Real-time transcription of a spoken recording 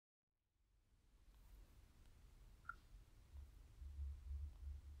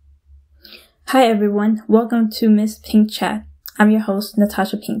Hi everyone, welcome to Miss Pink Chat. I'm your host,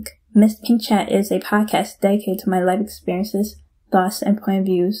 Natasha Pink. Miss Pink Chat is a podcast dedicated to my life experiences, thoughts, and point of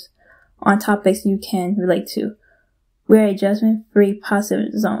views on topics you can relate to. We're a judgment-free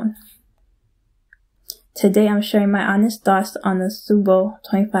positive zone. Today I'm sharing my honest thoughts on the Super Bowl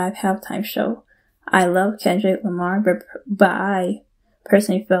 25 halftime show. I love Kendrick Lamar, but I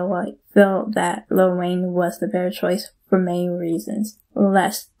personally feel that Lil Wayne was the better choice for many reasons.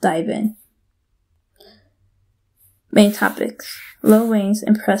 Let's dive in. Main topics: Lil Wayne's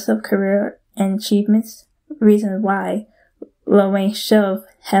impressive career and achievements, reasons why Lil Wayne should have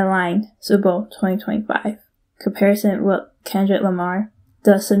headlined Super Bowl 2025, comparison with Kendrick Lamar,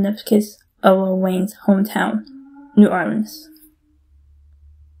 the significance of Lil Wayne's hometown, New Orleans.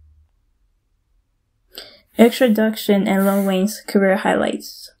 Introduction and Lil Wayne's career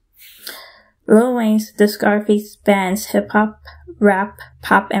highlights. Lil Wayne's discography spans hip-hop, rap,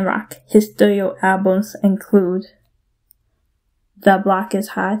 pop, and rock. His studio albums include The Block is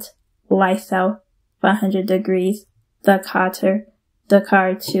Hot, Lights Out, 500 Degrees, The Carter, The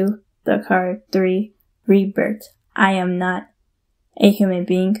Car 2, The Car 3, Rebirth, I Am Not a Human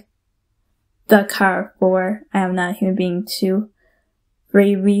Being, The Car 4, I Am Not a Human Being 2,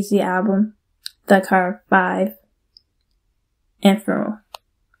 Free Weezy Album, The Car 5, Infernal.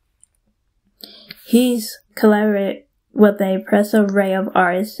 He's collaborated with an impressive array of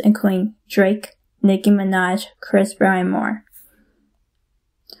artists, including Drake, Nicki Minaj, Chris Brown, and more.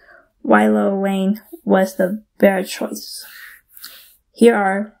 Why Lil Wayne was the better choice. Here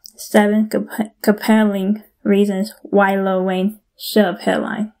are 7 compelling reasons why Lil Wayne should have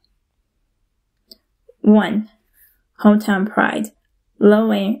headlined. 1. Hometown pride. Lil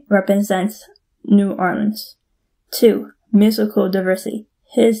Wayne represents New Orleans. 2. Musical diversity.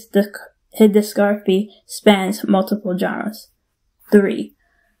 His discography spans multiple genres. 3.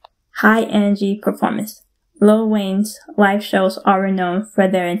 High energy performance. Lil Wayne's live shows are renowned for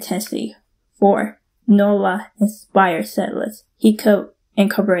their intensity. 4. NOLA-inspired setlists. He could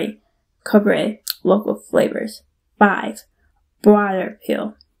incorporate local flavors. 5. Broader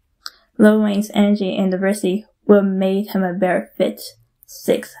appeal. Lil Wayne's energy and diversity would have made him a better fit.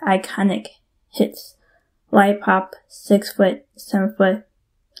 6. Iconic hits. Light pop, 6 foot, 7 foot,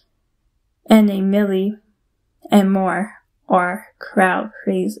 and a milli and more are crowd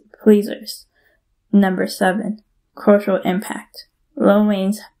pleasers. Number 7. Cultural impact. Lil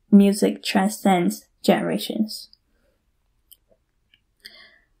Wayne's music transcends generations.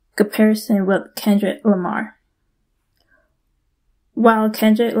 Comparison with Kendrick Lamar. While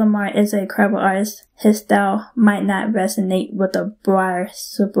Kendrick Lamar is a incredible artist, his style might not resonate with a broader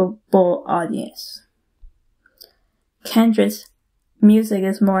Super Bowl audience. Kendrick's music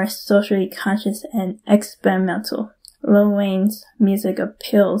is more socially conscious and experimental. Lil Wayne's music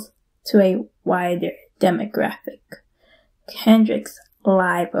appeals to a wider demographic. Kendrick's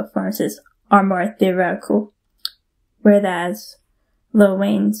live performances are more theoretical, whereas Lil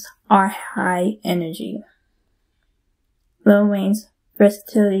Wayne's are high energy. Lil Wayne's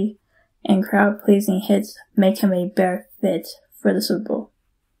versatility and crowd-pleasing hits make him a better fit for the Super Bowl.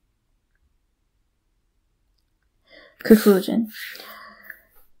 Conclusion.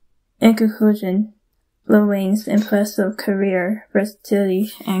 In conclusion, Lil Wayne's impressive career,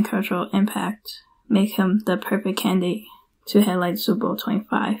 versatility, and cultural impact make him the perfect candidate to headline Super Bowl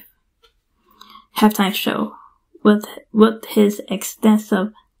 25 halftime show. With his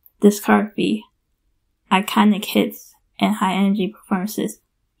extensive discography, iconic hits, and high-energy performances,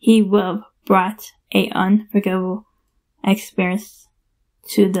 he would have brought an unforgettable experience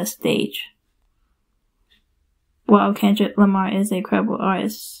to the stage. While Kendrick Lamar is a incredible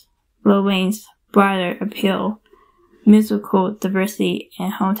artist, Lil Wayne's broader appeal, musical diversity,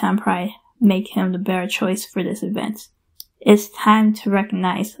 and hometown pride make him the better choice for this event. It's time to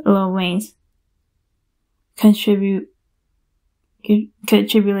recognize Lil Wayne's contributions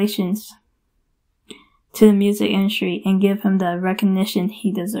to the music industry and give him the recognition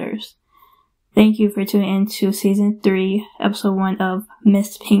he deserves. Thank you for tuning in to Season 3, Episode 1 of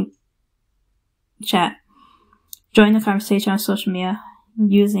Miss Pink Chat. Join the conversation on social media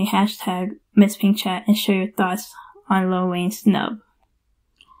using hashtag MissPinkChat and share your thoughts on Lil Wayne's Snubbed.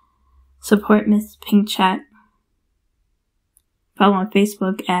 Support Miss Pink Chat. Follow on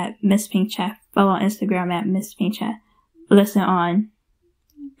Facebook at Miss Pink Chat. Follow on Instagram at Miss Pink Chat. Listen on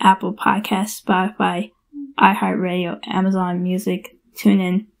Apple Podcasts, Spotify, iHeartRadio, Amazon Music,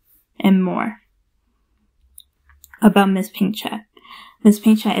 TuneIn, and more. About Miss Pink Chat. Miss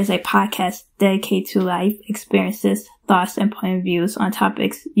Pink Chat is a podcast dedicated to life experiences, thoughts, and point of views on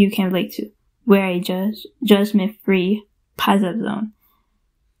topics you can relate to. We're a judgment-free, positive zone.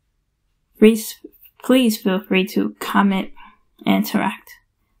 please feel free to comment and interact.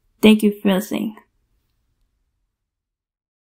 Thank you for listening.